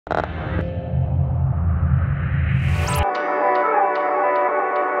We're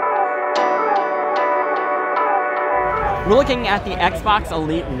looking at the Xbox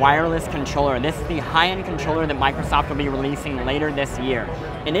Elite wireless controller. This is the high-end controller that Microsoft will be releasing later this year,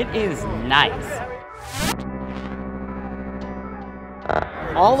 and it is nice.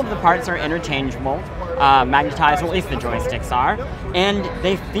 All of the parts are interchangeable, magnetized, or at least the joysticks are, and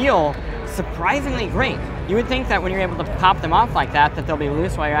they feel surprisingly great. You would think that when you're able to pop them off like that, that they'll be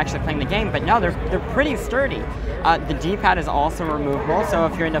loose while you're actually playing the game, but no, they're pretty sturdy. The D-pad is also removable, so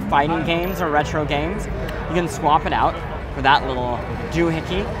if you're into fighting games or retro games, you can swap it out for that little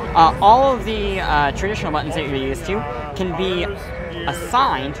doohickey. All of the traditional buttons that you're used to can be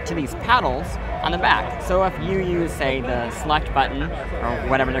assigned to these paddles on the back. So if you use, say, the select button, or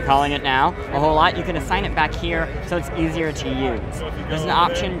whatever they're calling it now, a whole lot, you can assign it back here so it's easier to use. There's an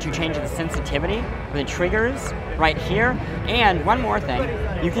option to change the sensitivity of the triggers right here, and one more thing,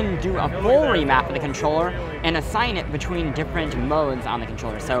 you can do a full remap of the controller and assign it between different modes on the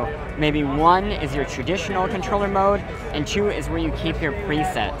controller. So maybe 1 is your traditional controller mode, and 2 is where you keep your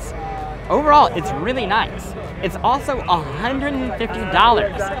presets. Overall, it's really nice. It's also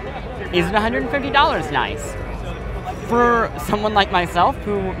 $150. Is it $150 nice? For someone like myself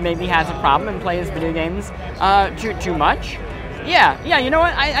who maybe has a problem and plays video games too much? Yeah, you know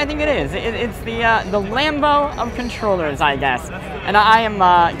what? I think it is. It's the Lambo of controllers, I guess. And I am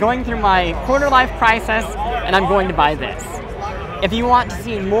going through my quarter-life crisis, and I'm going to buy this. If you want to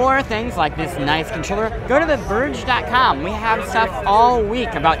see more things like this nice controller, go to Verge.com. We have stuff all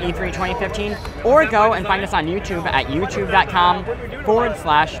week about E3 2015, or go and find us on YouTube at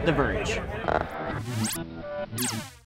youtube.com/The Verge.